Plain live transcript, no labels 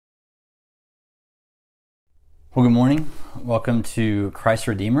Well, good morning. Welcome to Christ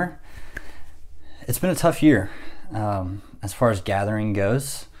Redeemer. It's been a tough year as far as gathering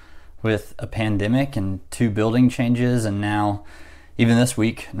goes, with a pandemic and 2 building changes, and now even this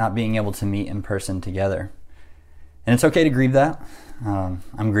week not being able to meet in person together. And it's okay to grieve that.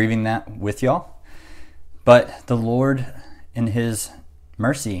 I'm grieving that with y'all. But the Lord, in His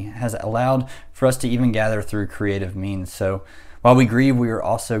mercy, has allowed for us to even gather through creative means. So while we grieve, we are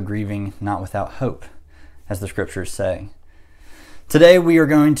also grieving not without hope, as the scriptures say. Today we are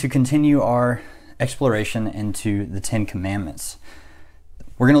going to continue our exploration into the 10 Commandments.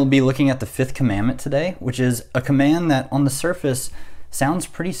 We're going to be looking at the 5th commandment today, which is a command that on the surface sounds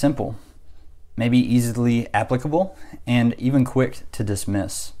pretty simple, maybe easily applicable, and even quick to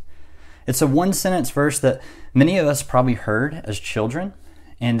dismiss. It's a one-sentence verse that many of us probably heard as children,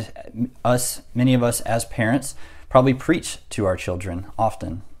 and many of us as parents probably preach to our children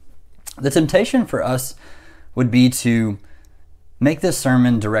often. The temptation for us would be to make this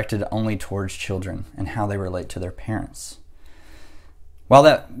sermon directed only towards children and how they relate to their parents. While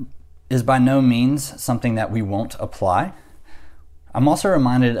that is by no means something that we won't apply, I'm also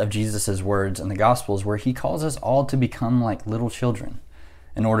reminded of Jesus' words in the Gospels where He calls us all to become like little children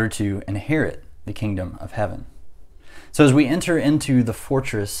in order to inherit the kingdom of heaven. So as we enter into the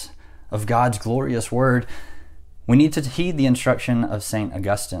fortress of God's glorious word, we need to heed the instruction of St.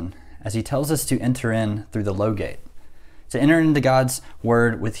 Augustine as he tells us to enter in through the low gate, to enter into God's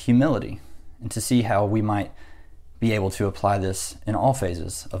word with humility, and to see how we might be able to apply this in all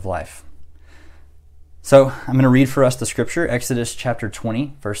phases of life. So I'm going to read for us the scripture, Exodus chapter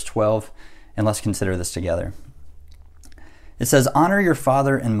 20, verse 12, and let's consider this together. It says, "Honor your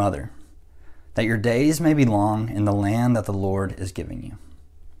father and mother, that your days may be long in the land that the Lord is giving you."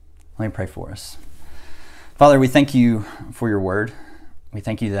 Let me pray for us. Father, we thank you for your word. We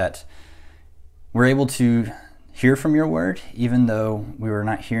thank you that we're able to hear from your word, even though we were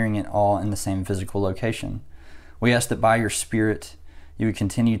not hearing it all in the same physical location. We ask that by your Spirit, you would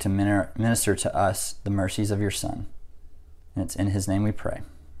continue to minister to us the mercies of your Son. And it's in his name we pray.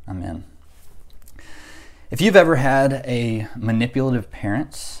 Amen. If you've ever had a manipulative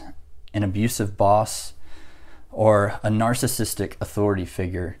parent, an abusive boss, or a narcissistic authority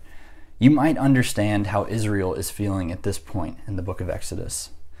figure, you might understand how Israel is feeling at this point in the book of Exodus.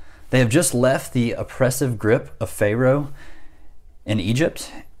 They have just left the oppressive grip of Pharaoh in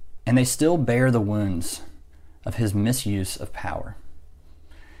Egypt, and they still bear the wounds of his misuse of power.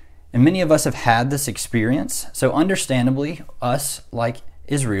 And many of us have had this experience, so understandably, us, like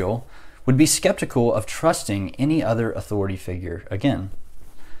Israel, would be skeptical of trusting any other authority figure again.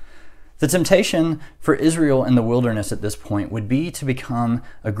 The temptation for Israel in the wilderness at this point would be to become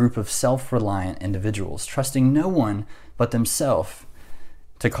a group of self-reliant individuals, trusting no one but themselves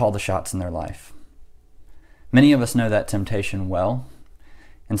to call the shots in their life. Many of us know that temptation well,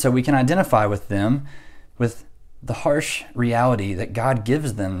 and so we can identify with them with the harsh reality that God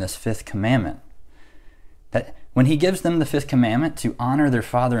gives them this 5th commandment. That when he gives them the 5th commandment to honor their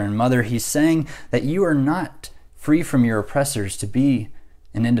father and mother, he's saying that you are not free from your oppressors to be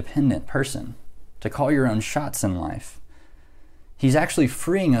an independent person, to call your own shots in life. He's actually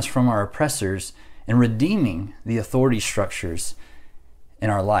freeing us from our oppressors and redeeming the authority structures in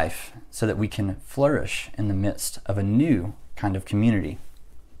our life so that we can flourish in the midst of a new kind of community.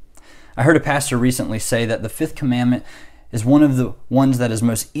 I heard a pastor recently say that the 5th commandment is one of the ones that is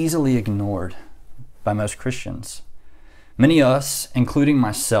most easily ignored by most Christians. Many of us, including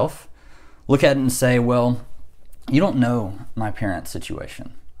myself, look at it and say, well, you don't know my parents'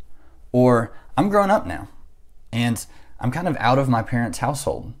 situation. Or, I'm grown up now, and I'm kind of out of my parents'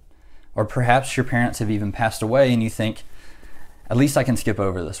 household. Or perhaps your parents have even passed away and you think, at least I can skip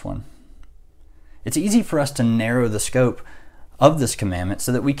over this one. It's easy for us to narrow the scope of this commandment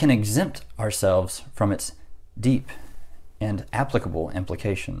so that we can exempt ourselves from its deep and applicable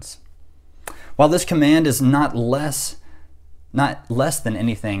implications. While this command is not less than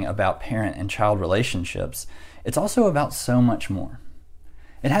anything about parent and child relationships, it's also about so much more.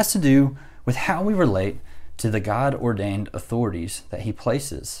 It has to do with how we relate to the God-ordained authorities that he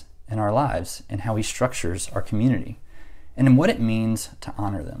places in our lives and how he structures our community, and in what it means to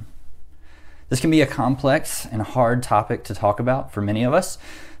honor them. This can be a complex and hard topic to talk about for many of us,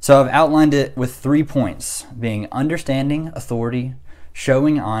 so I've outlined it with 3 points, being understanding authority,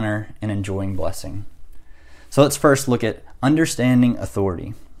 showing honor, and enjoying blessing. So let's first look at understanding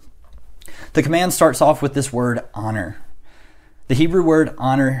authority. The command starts off with this word honor. The Hebrew word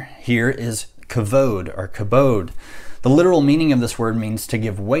honor here is kavod or kabod. The literal meaning of this word means to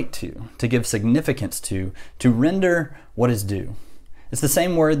give weight to give significance to render what is due. It's the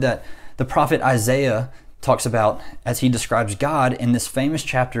same word that the prophet Isaiah talks about as he describes God in this famous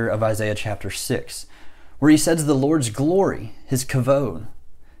chapter of Isaiah chapter 6, where he says the Lord's glory, his kavod,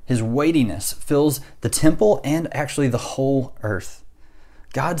 his weightiness fills the temple and actually the whole earth.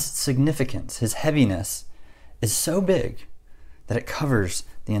 God's significance, his heaviness, is so big that it covers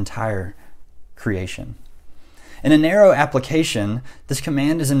the entire creation. In a narrow application, this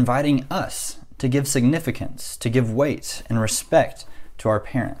command is inviting us to give significance, to give weight and respect to our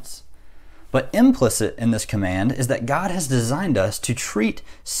parents. But implicit in this command is that God has designed us to treat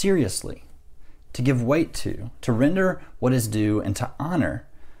seriously, to give weight to render what is due, and to honor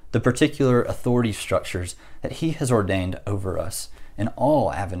the particular authority structures that he has ordained over us in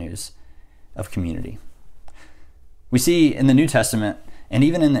all avenues of community. We see in the New Testament and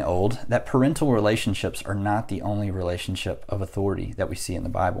even in the Old that parental relationships are not the only relationship of authority that we see in the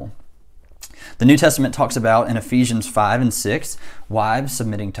Bible. The New Testament talks about in Ephesians 5 and 6, wives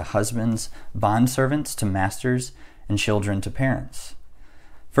submitting to husbands, bondservants to masters, and children to parents.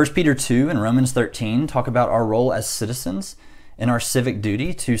 1 Peter 2 and Romans 13 talk about our role as citizens and our civic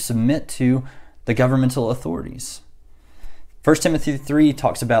duty to submit to the governmental authorities. 1 Timothy 3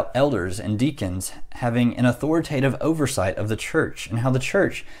 talks about elders and deacons having an authoritative oversight of the church and how the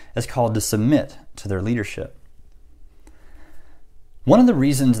church is called to submit to their leadership. One of the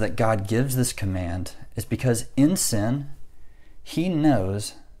reasons that God gives this command is because in sin, he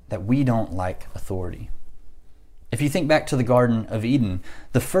knows that we don't like authority. If you think back to the Garden of Eden,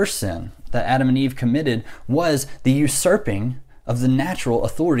 the first sin that Adam and Eve committed was the usurping of the natural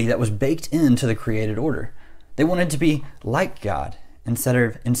authority that was baked into the created order. They wanted to be like God instead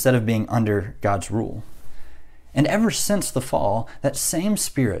of being under God's rule. And ever since the fall, that same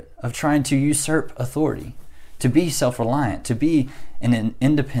spirit of trying to usurp authority, to be self-reliant, to be an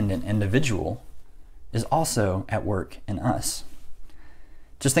independent individual, is also at work in us.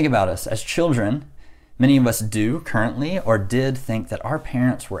 Just think about us. As children, many of us do currently or did think that our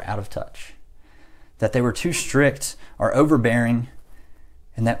parents were out of touch, that they were too strict or overbearing,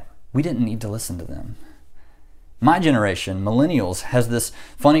 and that we didn't need to listen to them. My generation, millennials, has this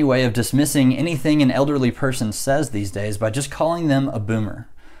funny way of dismissing anything an elderly person says these days by just calling them a boomer,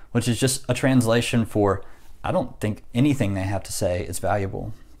 which is just a translation for, I don't think anything they have to say is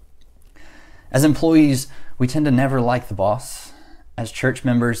valuable. As employees, we tend to never like the boss. As church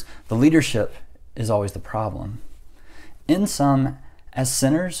members, the leadership is always the problem. In sum, as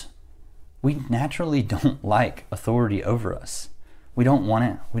sinners, we naturally don't like authority over us. We don't want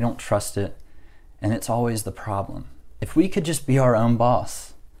it, we don't trust it, and it's always the problem. If we could just be our own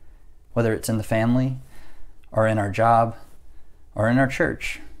boss, whether it's in the family, or in our job, or in our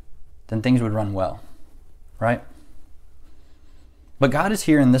church, then things would run well, right? But God is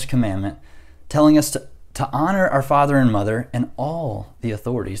here in this commandment telling us to honor our father and mother and all the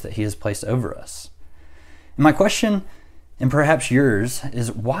authorities that he has placed over us. And my question, and perhaps yours,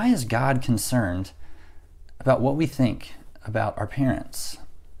 is why is God concerned about what we think about our parents,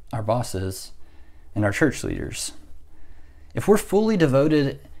 our bosses, and our church leaders? If we're fully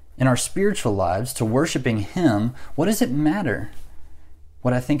devoted in our spiritual lives to worshiping him, what does it matter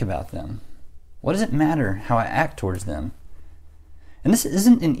what I think about them? What does it matter how I act towards them? And this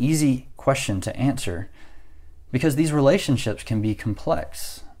isn't an easy question to answer because these relationships can be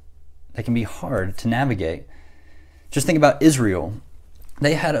complex. They can be hard to navigate. Just think about Israel.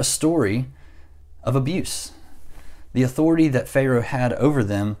 They had a story of abuse. The authority that Pharaoh had over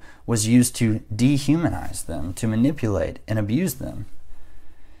them was used to dehumanize them, to manipulate and abuse them.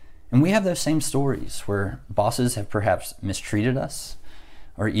 And we have those same stories where bosses have perhaps mistreated us,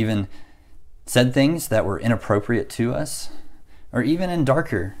 or even said things that were inappropriate to us, or even in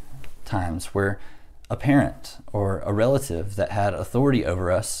darker times where a parent or a relative that had authority over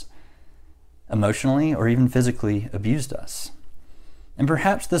us emotionally or even physically abused us. And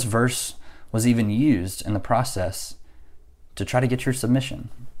perhaps this verse was even used in the process to try to get your submission,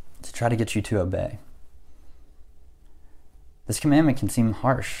 to try to get you to obey. This commandment can seem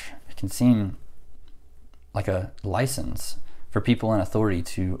harsh. It can seem like a license for people in authority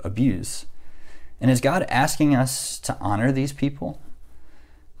to abuse. And is God asking us to honor these people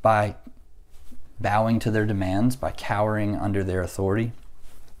by bowing to their demands, by cowering under their authority?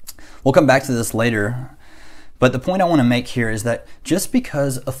 We'll come back to this later, but the point I want to make here is that just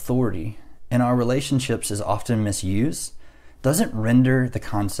because authority in our relationships is often misused, doesn't render the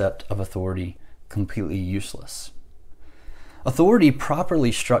concept of authority completely useless. Authority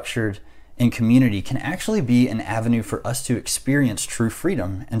properly structured in community can actually be an avenue for us to experience true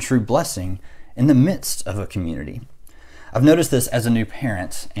freedom and true blessing in the midst of a community. I've noticed this as a new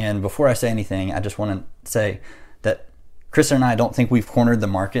parent, and before I say anything, I just want to say that Chris and I don't think we've cornered the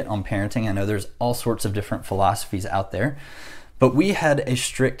market on parenting. I know there's all sorts of different philosophies out there, but we had a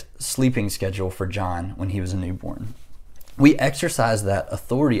strict sleeping schedule for John when he was a newborn. We exercised that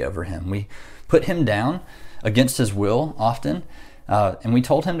authority over him. We put him down against his will often, and we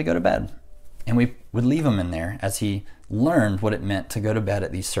told him to go to bed. And we would leave him in there as he learned what it meant to go to bed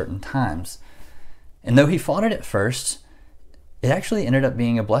at these certain times. And though he fought it at first, it actually ended up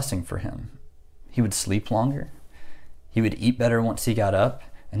being a blessing for him. He would sleep longer, he would eat better once he got up,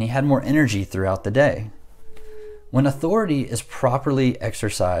 and he had more energy throughout the day. When authority is properly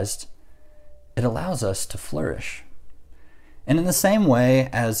exercised, it allows us to flourish. And in the same way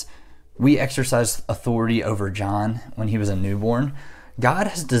as we exercised authority over John when he was a newborn, God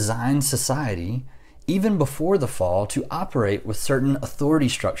has designed society, even before the fall, to operate with certain authority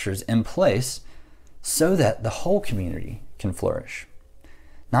structures in place so that the whole community can flourish,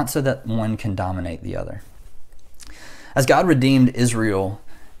 not so that one can dominate the other. As God redeemed Israel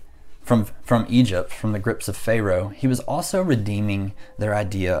from Egypt, from the grips of Pharaoh, he was also redeeming their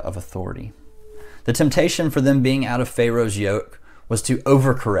idea of authority. The temptation for them being out of Pharaoh's yoke was to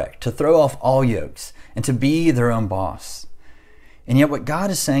overcorrect, to throw off all yokes, and to be their own boss. And yet what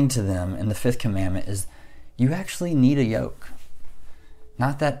God is saying to them in the fifth commandment is, you actually need a yoke.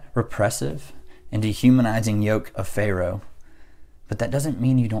 Not that repressive and dehumanizing yoke of Pharaoh, but that doesn't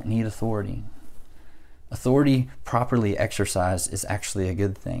mean you don't need authority. Authority properly exercised is actually a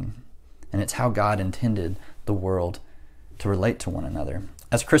good thing, and it's how God intended the world to relate to one another.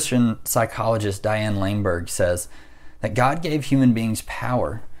 As Christian psychologist Diane Langberg says, that God gave human beings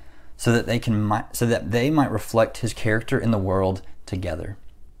power so that they might reflect his character in the world together.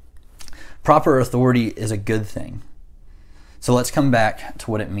 Proper authority is a good thing. So let's come back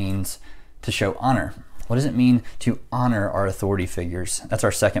to what it means to show honor. What does it mean to honor our authority figures? That's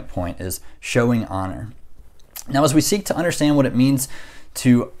our second point, is showing honor. Now, as we seek to understand what it means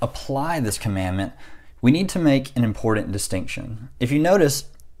to apply this commandment, we need to make an important distinction. If you notice,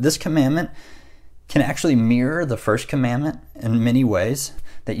 this commandment can actually mirror the first commandment in many ways,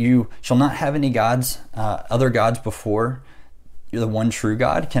 that you shall not have any gods, other gods before the one true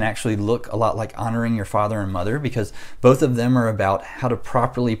God, can actually look a lot like honoring your father and mother, because both of them are about how to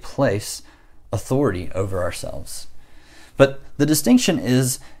properly place authority over ourselves. But the distinction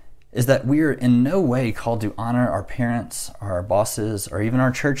is that we are in no way called to honor our parents, or our bosses, or even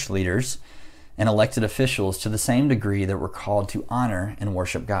our church leaders and elected officials to the same degree that we're called to honor and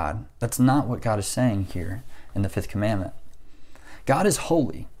worship God. That's not what God is saying here in the fifth commandment. God is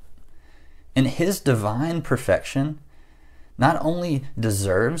holy, and his divine perfection not only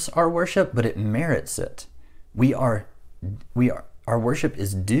deserves our worship, but it merits it. Our worship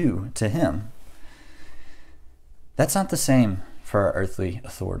is due to him. That's not the same for our earthly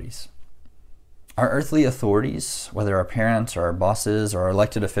authorities. Our earthly authorities, whether our parents or our bosses or our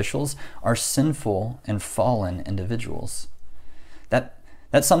elected officials, are sinful and fallen individuals. That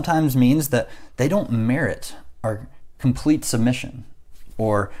sometimes means that they don't merit our complete submission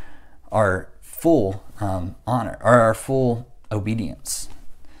or our full honor or our full obedience.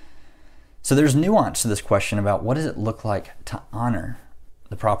 So there's nuance to this question about what does it look like to honor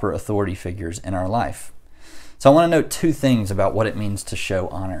the proper authority figures in our life. So I want to note two things about what it means to show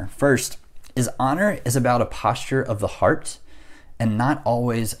honor. First, honor is about a posture of the heart and not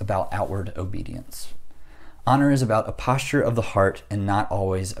always about outward obedience. Honor is about a posture of the heart and not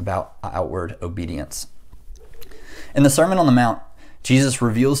always about outward obedience. In the Sermon on the Mount, Jesus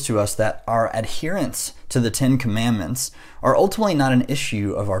reveals to us that our adherence to the Ten Commandments are ultimately not an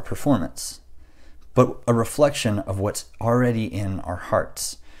issue of our performance, but a reflection of what's already in our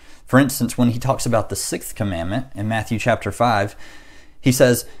hearts. For instance, when he talks about the sixth commandment in Matthew chapter 5, he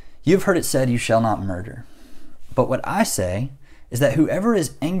says, "You've heard it said, you shall not murder. But what I say is that whoever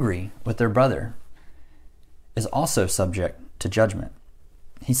is angry with their brother is also subject to judgment."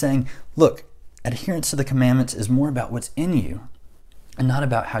 He's saying, look, adherence to the commandments is more about what's in you and not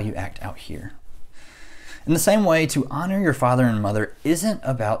about how you act out here. In the same way, to honor your father and mother isn't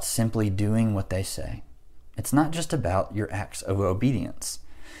about simply doing what they say. It's not just about your acts of obedience.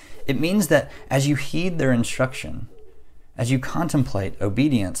 It means that as you heed their instruction, as you contemplate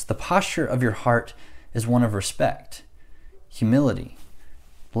obedience, the posture of your heart is one of respect, humility,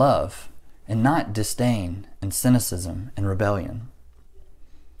 love, and not disdain and cynicism and rebellion.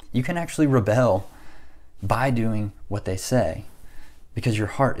 You can actually rebel by doing what they say because your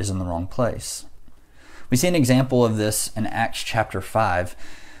heart is in the wrong place. We see an example of this in Acts chapter 5,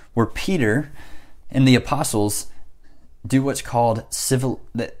 where Peter and the apostles do what's called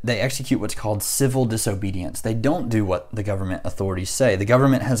they execute what's called civil disobedience. They don't do what the government authorities say. The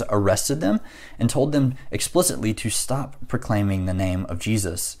government has arrested them and told them explicitly to stop proclaiming the name of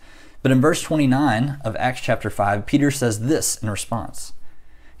Jesus. But in verse 29 of Acts chapter 5, Peter says this in response.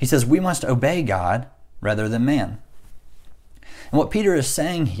 He says, we must obey God rather than man. And what Peter is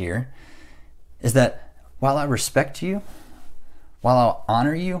saying here is that while I respect you, while I'll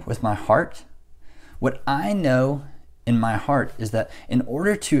honor you with my heart, what I know in my heart is that in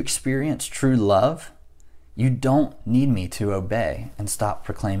order to experience true love, you don't need me to obey and stop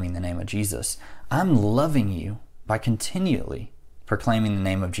proclaiming the name of Jesus. I'm loving you by continually proclaiming the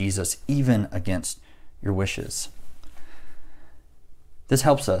name of Jesus, even against your wishes. This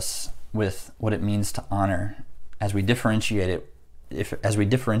helps us with what it means to honor as we differentiate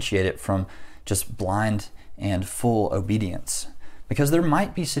it from just blind and full obedience. Because there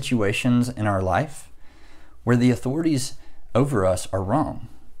might be situations in our life where the authorities over us are wrong,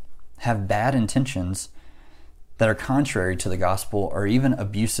 have bad intentions that are contrary to the gospel or even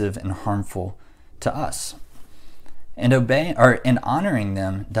abusive and harmful to us. And honoring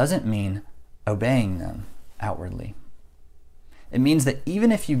them doesn't mean obeying them outwardly. It means that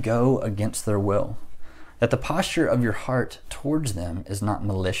even if you go against their will, that the posture of your heart towards them is not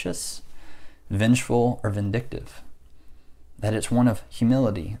malicious, vengeful, or vindictive. That it's one of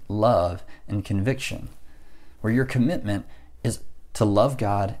humility, love, and conviction, where your commitment is to love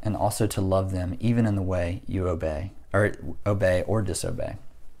God and also to love them even in the way you obey or disobey.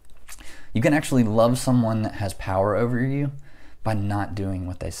 You can actually love someone that has power over you by not doing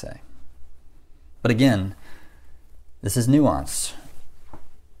what they say. But again, this is nuance.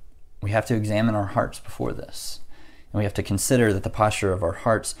 We have to examine our hearts before this. And we have to consider that the posture of our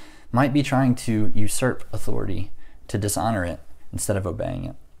hearts might be trying to usurp authority, to dishonor it instead of obeying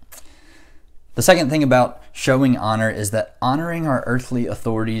it. The second thing about showing honor is that honoring our earthly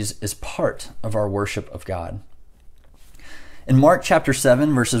authorities is part of our worship of God. In Mark chapter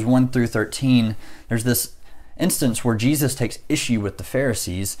 7, verses 1 through 13, there's this instance where Jesus takes issue with the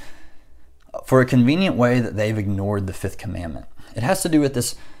Pharisees for a convenient way that they've ignored the fifth commandment. It has to do with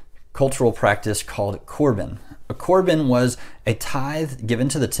this cultural practice called Corban. A Corban was a tithe given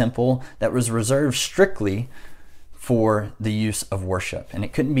to the temple that was reserved strictly for the use of worship, and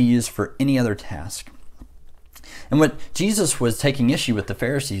it couldn't be used for any other task. And what Jesus was taking issue with the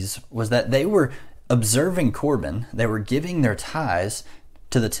Pharisees was that they were observing Corban, they were giving their tithes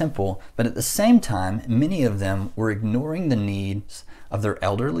to the temple, but at the same time, many of them were ignoring the needs of their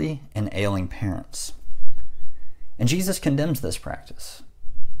elderly and ailing parents. And Jesus condemns this practice.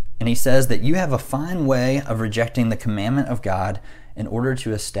 And he says that you have a fine way of rejecting the commandment of God in order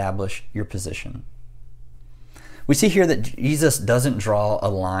to establish your position. We see here that Jesus doesn't draw a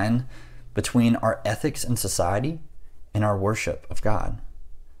line between our ethics in society and our worship of God.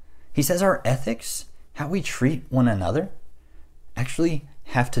 He says our ethics, how we treat one another, actually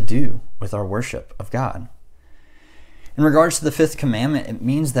have to do with our worship of God. In regards to the fifth commandment, it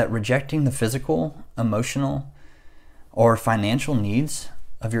means that rejecting the physical, emotional, or financial needs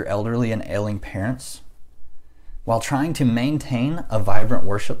of your elderly and ailing parents while trying to maintain a vibrant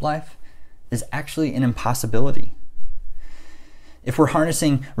worship life is actually an impossibility. If we're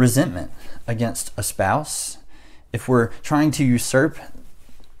harnessing resentment against a spouse, if we're trying to usurp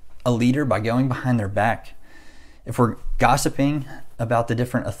a leader by going behind their back, if we're gossiping about the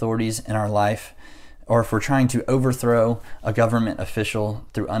different authorities in our life, or if we're trying to overthrow a government official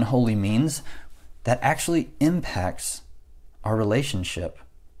through unholy means, that actually impacts our relationship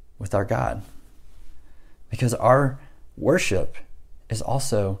with our God. Because our worship is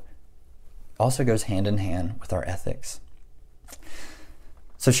also goes hand in hand with our ethics.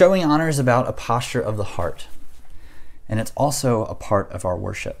 So showing honor is about a posture of the heart, and it's also a part of our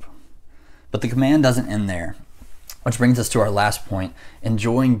worship. But the command doesn't end there, which brings us to our last point,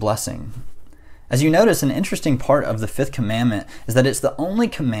 enjoying blessing. As you notice, an interesting part of the fifth commandment is that it's the only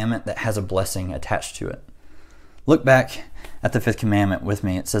commandment that has a blessing attached to it. Look back at the fifth commandment with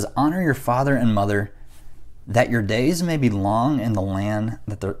me. It says, honor your father and mother, that your days may be long in the land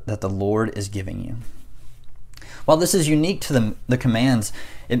that the Lord is giving you. While this is unique to the commands,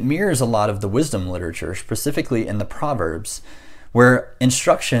 it mirrors a lot of the wisdom literature, specifically in the Proverbs, where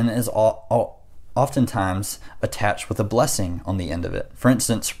instruction is oftentimes attached with a blessing on the end of it. For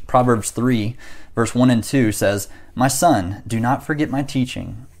instance, Proverbs 3, verse 1 and 2 says, my son, do not forget my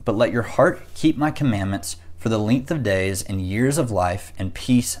teaching, but let your heart keep my commandments, for the length of days and years of life and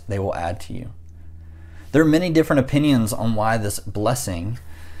peace they will add to you. There are many different opinions on why this blessing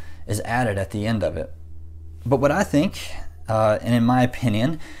is added at the end of it. But what I think, and in my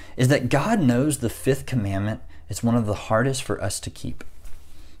opinion, is that God knows the fifth commandment It's one of the hardest for us to keep.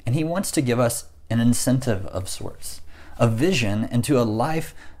 And he wants to give us an incentive of sorts, a vision into a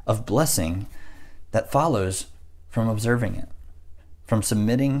life of blessing that follows from observing it, from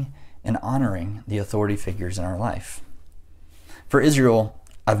submitting and honoring the authority figures in our life. For Israel,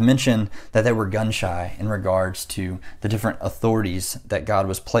 I've mentioned that they were gun shy in regards to the different authorities that God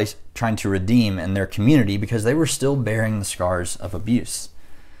was trying to redeem in their community because they were still bearing the scars of abuse.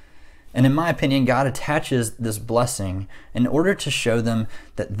 And in my opinion, God attaches this blessing in order to show them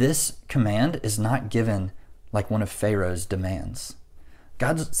that this command is not given like one of Pharaoh's demands.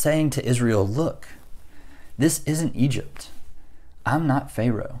 God's saying to Israel, look, this isn't Egypt. I'm not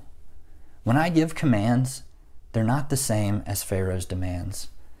Pharaoh. When I give commands, they're not the same as Pharaoh's demands.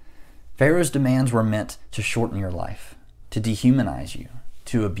 Pharaoh's demands were meant to shorten your life, to dehumanize you,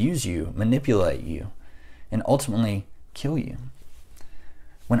 to abuse you, manipulate you, and ultimately kill you.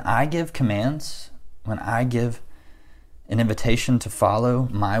 When I give commands, when I give an invitation to follow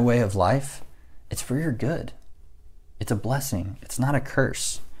my way of life, it's for your good. It's a blessing. It's not a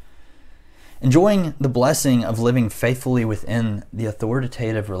curse. Enjoying the blessing of living faithfully within the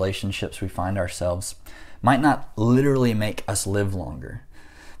authoritative relationships we find ourselves might not literally make us live longer.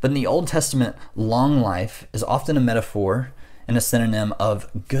 But in the Old Testament, long life is often a metaphor and a synonym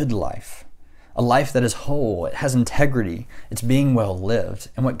of good life. A life that is whole, it has integrity, it's being well lived.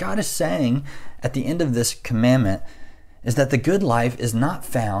 And what God is saying at the end of this commandment is that the good life is not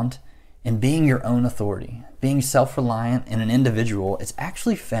found in being your own authority, being self-reliant in an individual. It's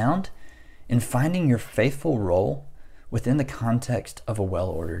actually found in finding your faithful role within the context of a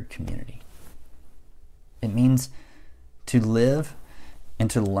well-ordered community. It means to live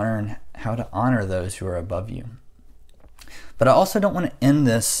and to learn how to honor those who are above you. But I also don't want to end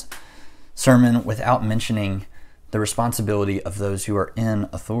this sermon without mentioning the responsibility of those who are in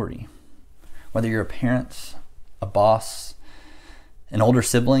authority. Whether you're a parent, a boss, an older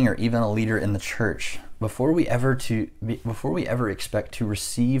sibling, or even a leader in the church, before we ever expect to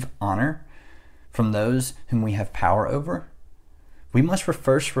receive honor from those whom we have power over, we must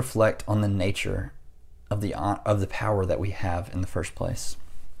first reflect on the nature of the power that we have in the first place.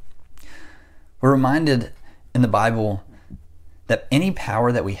 We're reminded in the Bible that any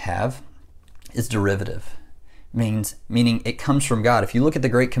power that we have is derivative, meaning it comes from God. If you look at the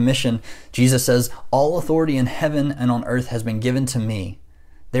Great Commission, Jesus says, all authority in heaven and on earth has been given to me.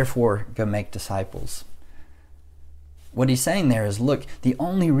 Therefore, go make disciples. What he's saying there is, look, the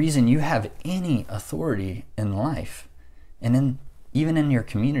only reason you have any authority in life, and even in your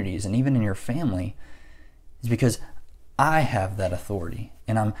communities and even in your family, is because I have that authority,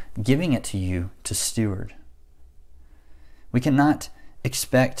 and I'm giving it to you to steward. We cannot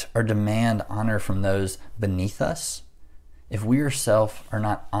expect or demand honor from those beneath us if we ourselves are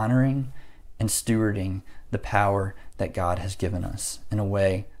not honoring and stewarding the power that God has given us in a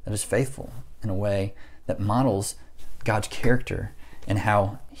way that is faithful, in a way that models God's character and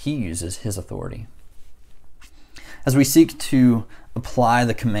how he uses his authority. As we seek to apply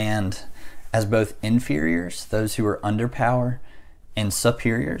the command as both inferiors, those who are under power, and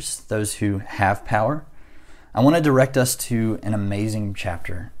superiors, those who have power, I want to direct us to an amazing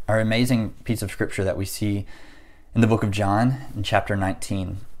chapter, or amazing piece of scripture that we see in the book of John in chapter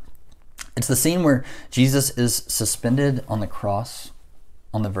 19. It's the scene where Jesus is suspended on the cross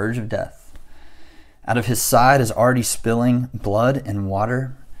on the verge of death. Out of his side is already spilling blood and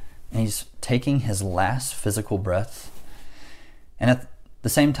water, and he's taking his last physical breath. And at the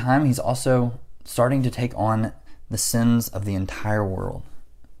same time, he's also starting to take on the sins of the entire world.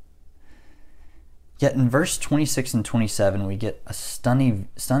 Yet in verse 26 and 27, we get a stunning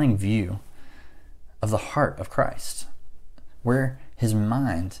view of the heart of Christ, where his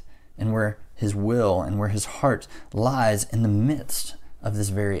mind and where his will and where his heart lies in the midst of this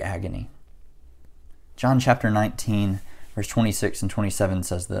very agony. John chapter 19, verse 26 and 27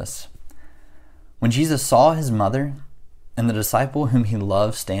 says this: When Jesus saw his mother and the disciple whom he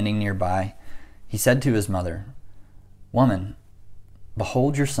loved standing nearby, he said to his mother, Woman,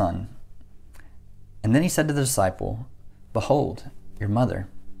 behold your son. And then he said to the disciple, Behold, your mother.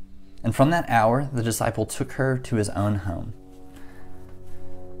 And from that hour, the disciple took her to his own home.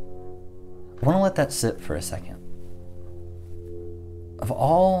 I want to let that sit for a second. Of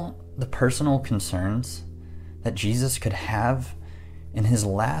all the personal concerns that Jesus could have in his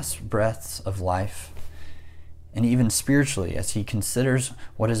last breaths of life, and even spiritually, as he considers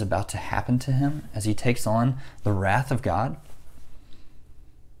what is about to happen to him, as he takes on the wrath of God,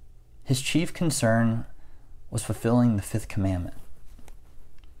 his chief concern was fulfilling the fifth commandment.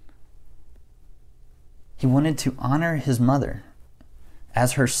 He wanted to honor his mother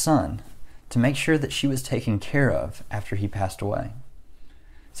as her son, to make sure that she was taken care of after he passed away.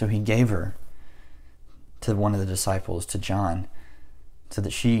 So he gave her to one of the disciples, to John, so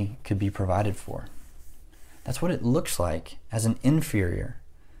that she could be provided for. That's what it looks like as an inferior,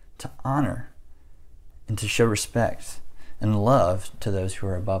 to honor and to show respect and love to those who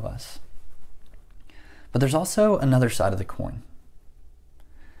are above us. But there's also another side of the coin.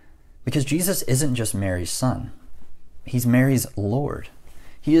 Because Jesus isn't just Mary's son. He's Mary's Lord.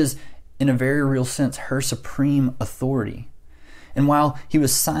 He is, in a very real sense, her supreme authority. And while he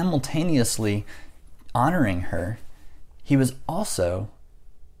was simultaneously honoring her, he was also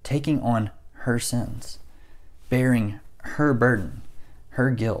taking on her sins, bearing her burden,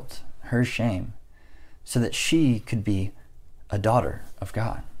 her guilt, her shame, so that she could be a daughter of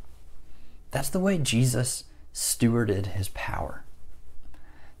God. That's the way Jesus stewarded his power.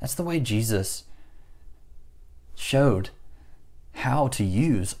 That's the way Jesus showed how to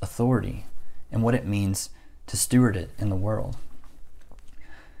use authority and what it means to steward it in the world.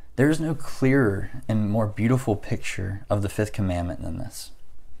 There is no clearer and more beautiful picture of the fifth commandment than this.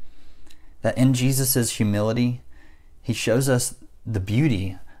 That in Jesus' humility, he shows us the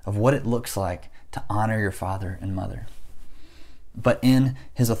beauty of what it looks like to honor your father and mother. But in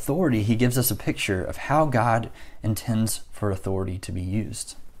his authority, he gives us a picture of how God intends for authority to be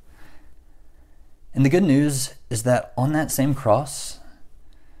used. And the good news is that on that same cross,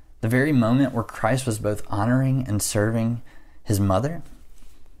 the very moment where Christ was both honoring and serving his mother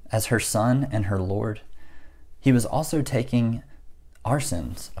as her son and her Lord, he was also taking our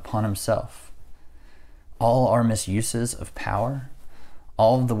sins upon himself. All our misuses of power,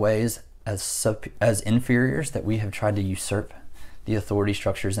 all of the ways as inferiors that we have tried to usurp the authority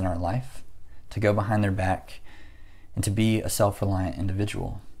structures in our life, to go behind their back and to be a self-reliant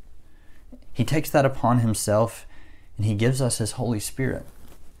individual. He takes that upon himself and he gives us his Holy Spirit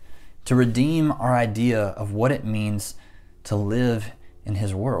to redeem our idea of what it means to live in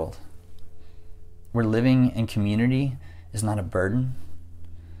his world, where living in community is not a burden,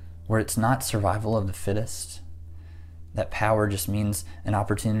 where it's not survival of the fittest, that power just means an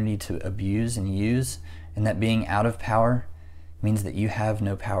opportunity to abuse and use, and that being out of power means that you have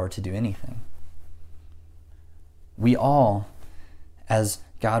no power to do anything. We all, as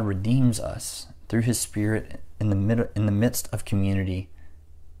God redeems us through his Spirit in the midst of community,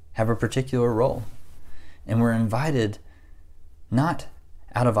 have a particular role. And we're invited not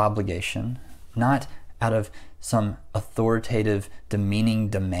out of obligation, not out of some authoritative, demeaning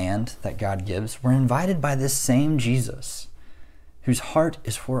demand that God gives. We're invited by this same Jesus, whose heart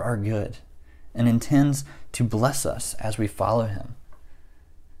is for our good and intends to bless us as we follow him.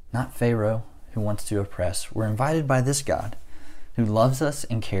 Not Pharaoh, who wants to oppress. We're invited by this God, who loves us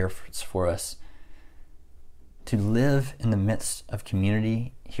and cares for us, to live in the midst of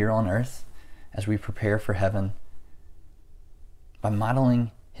community here on earth as we prepare for heaven by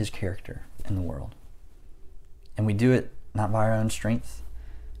modeling his character in the world. And we do it not by our own strength,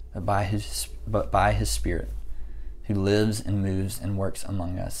 but by his Spirit, who lives and moves and works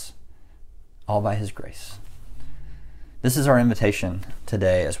among us, all by his grace. This is our invitation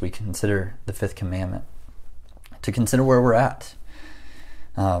today as we consider the fifth commandment, to consider where we're at,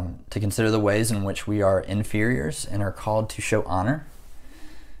 to consider the ways in which we are inferiors and are called to show honor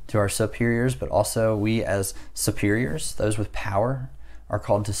to our superiors, but also we as superiors, those with power, are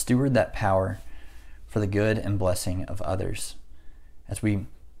called to steward that power for the good and blessing of others as we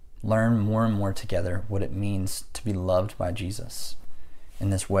learn more and more together what it means to be loved by Jesus in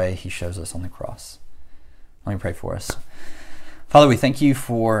this way he shows us on the cross. Let me pray for us. Father, we thank you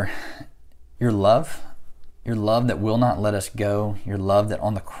for your love that will not let us go, your love that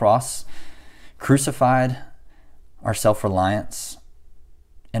on the cross crucified our self-reliance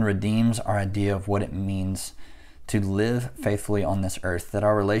and redeems our idea of what it means to live faithfully on this earth, that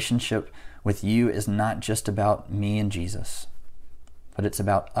our relationship with you is not just about me and Jesus, but it's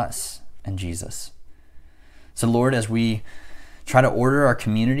about us and Jesus. So Lord, as we try to order our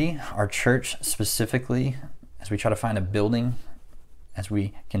community, our church specifically, as we try to find a building, as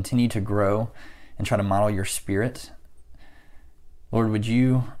we continue to grow and try to model your Spirit, Lord, would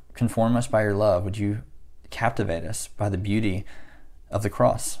you conform us by your love? Would you captivate us by the beauty of the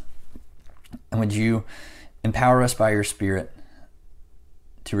cross? And would you empower us by your Spirit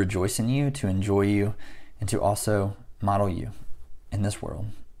to rejoice in you, to enjoy you, and to also model you in this world?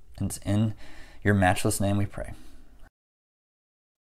 And it's in your matchless name we pray.